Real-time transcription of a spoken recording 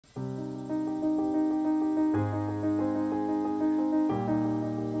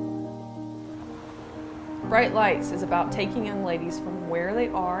Bright Lights is about taking young ladies from where they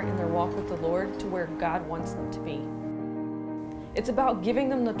are in their walk with the Lord to where God wants them to be. It's about giving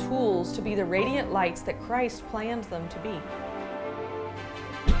them the tools to be the radiant lights that Christ planned them to be.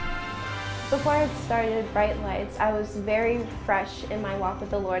 Before I started Bright Lights, I was very fresh in my walk with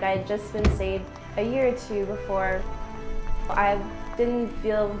the Lord. I had just been saved a year or two before. I didn't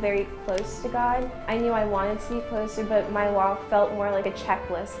feel very close to God. I knew I wanted to be closer, but my walk felt more like a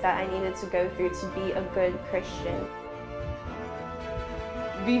checklist that I needed to go through to be a good Christian.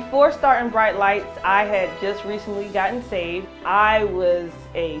 Before starting Bright Lights, I had just recently gotten saved. I was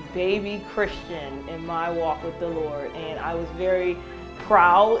a baby Christian in my walk with the Lord, and I was very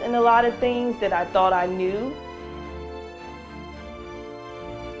proud in a lot of things that I thought I knew.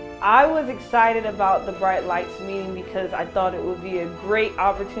 I was excited about the Bright Lights meeting because I thought it would be a great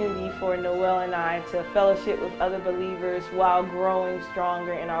opportunity for Noelle and I to fellowship with other believers while growing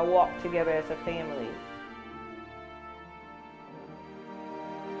stronger in our walk together as a family.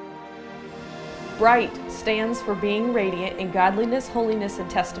 Bright stands for being radiant in godliness, holiness,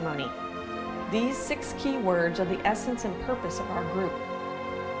 and testimony. These 6 key words are the essence and purpose of our group.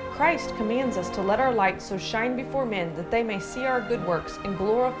 Christ commands us to let our light so shine before men that they may see our good works and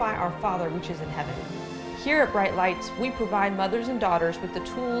glorify our Father which is in heaven. Here at Bright Lights, we provide mothers and daughters with the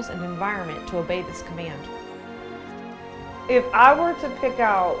tools and environment to obey this command. If I were to pick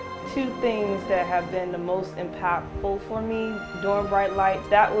out 2 things that have been the most impactful for me during Bright Lights,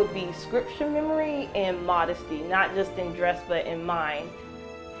 that would be scripture memory and modesty, not just in dress but in mind.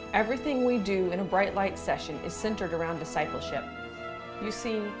 Everything we do in a Bright Lights session is centered around discipleship. You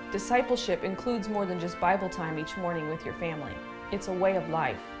see, discipleship includes more than just Bible time each morning with your family. It's a way of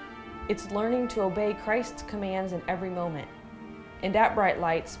life. It's learning to obey Christ's commands in every moment. And at Bright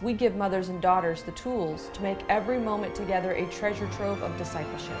Lights, we give mothers and daughters the tools to make every moment together a treasure trove of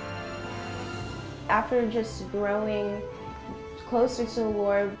discipleship. After just growing closer to the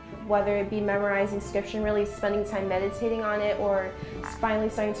Lord, whether it be memorizing scripture and really spending time meditating on it, or finally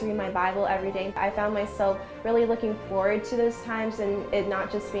starting to read my Bible every day, I found myself really looking forward to those times and it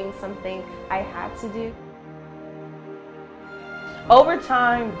not just being something I had to do. Over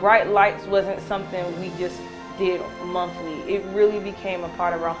time, Bright Lights wasn't something we just did monthly. It really became a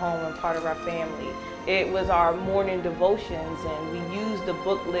part of our home and part of our family. It was our morning devotions, and we used the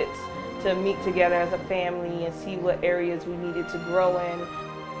booklets to meet together as a family and see what areas we needed to grow in.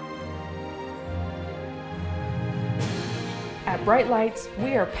 At Bright Lights,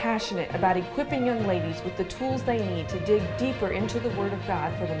 we are passionate about equipping young ladies with the tools they need to dig deeper into the Word of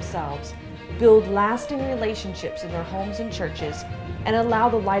God for themselves, build lasting relationships in their homes and churches, and allow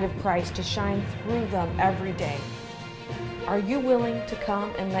the light of Christ to shine through them every day. Are you willing to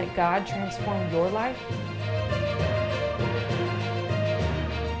come and let God transform your life?